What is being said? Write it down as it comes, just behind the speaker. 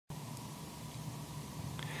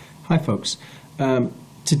Hi folks,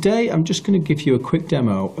 today I'm just going to give you a quick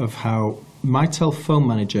demo of how Mitel Phone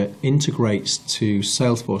Manager integrates to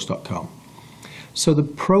Salesforce.com. So the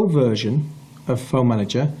Pro version of Phone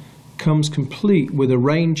Manager comes complete with a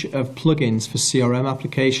range of plugins for CRM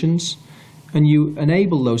applications, and you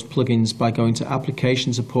enable those plugins by going to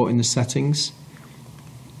Application Support in the settings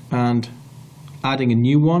and adding a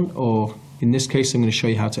new one, or in this case I'm going to show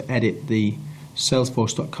you how to edit the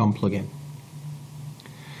Salesforce.com plugin.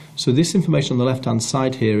 So this information on the left hand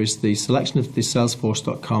side here is the selection of the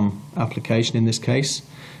Salesforce.com application in this case,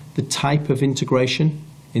 the type of integration,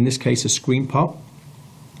 in this case a screen pop,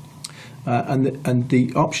 and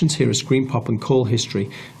the options here are screen pop and call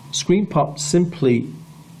history. Screen pop simply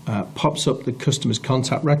pops up the customer's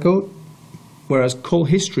contact record, whereas call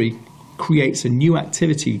history creates a new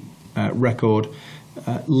activity record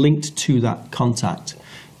linked to that contact.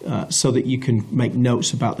 So that you can make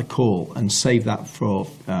notes about the call and save that for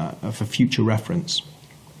future reference.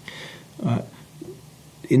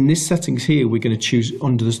 In this settings here, we're going to choose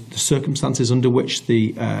under the circumstances under which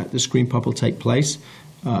the screen pop will take place.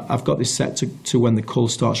 I've got this set to when the call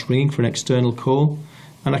starts ringing for an external call,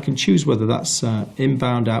 and I can choose whether that's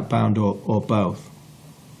inbound, outbound, or both.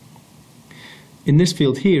 In this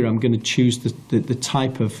field here, I'm going to choose the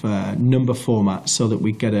type of number format so that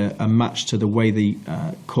we get a match to the way the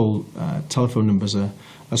telephone numbers are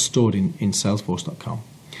stored in Salesforce.com.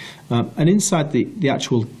 And inside the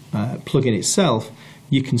actual plugin itself,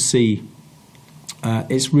 you can see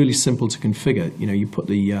it's really simple to configure. You know, you put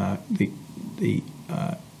the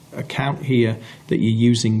account here that you're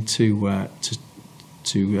using to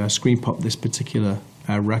screen pop this particular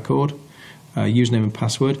record, username and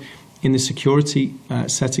password. In the security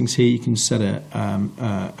settings here, you can set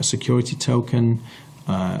a security token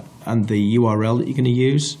and the URL that you're going to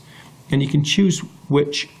use, and you can choose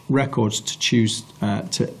which records to choose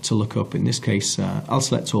to look up. In this case, I'll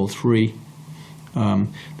select all three.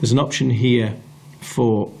 There's an option here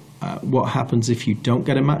for what happens if you don't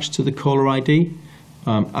get a match to the caller ID.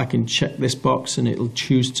 I can check this box and it'll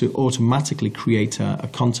choose to automatically create a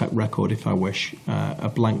contact record if I wish, a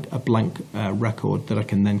blank record that I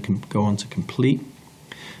can then go on to complete.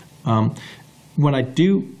 When I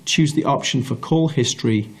do choose the option for call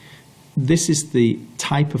history, this is the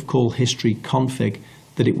type of call history config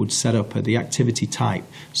that it would set up, the activity type.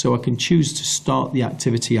 So I can choose to start the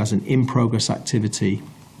activity as an in-progress activity,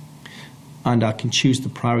 and I can choose the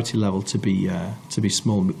priority level to be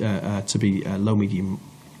small, to be low, medium,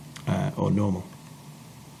 or normal.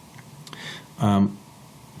 I'm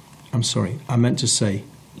sorry, I meant to say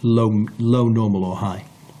low, normal, or high.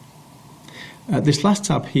 This last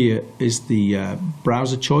tab here is the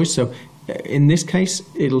browser choice. So in this case,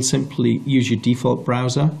 it'll simply use your default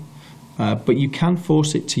browser, but you can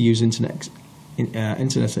force it to use Internet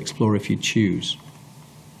Explorer if you choose.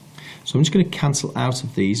 So I'm just going to cancel out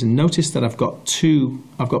of these, and notice that I've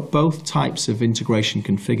got both types of integration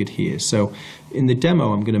configured here. So in the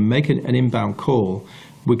demo, I'm going to make an inbound call.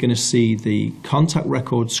 We're going to see the contact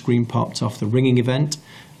record screen popped off the ringing event,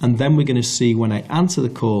 and then we're going to see when I answer the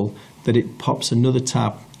call that it pops another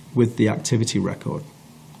tab with the activity record.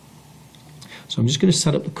 So I'm just going to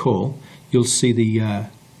set up the call. You'll see the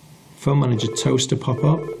Phone Manager toaster pop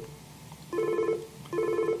up.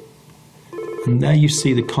 And there you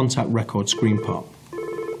see the contact record screen pop.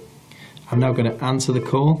 I'm now going to answer the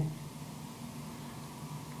call,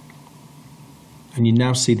 and you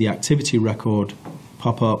now see the activity record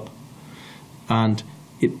pop up, and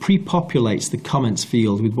it pre-populates the comments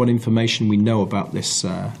field with what information we know about this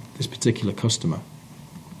particular customer.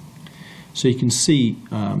 So you can see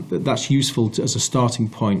that that's useful as a starting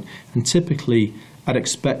point, and typically I'd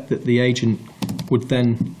expect that the agent would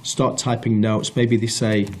then start typing notes. Maybe they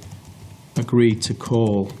say agree to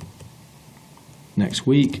call next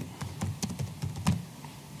week,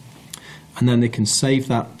 and then they can save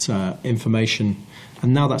that information,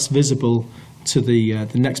 and now that's visible to the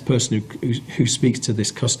next person who speaks to this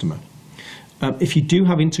customer. If you do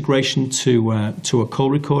have integration to a call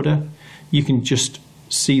recorder, you can just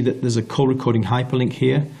see that there's a call recording hyperlink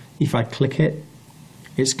here. If I click it,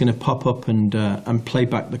 it's going to pop up and play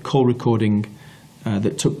back the call recording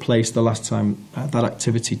that took place the last time that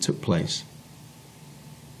activity took place.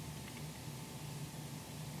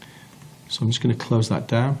 So I'm just going to close that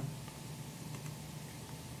down,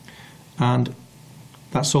 and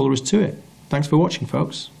that's all there is to it. Thanks for watching,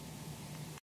 folks.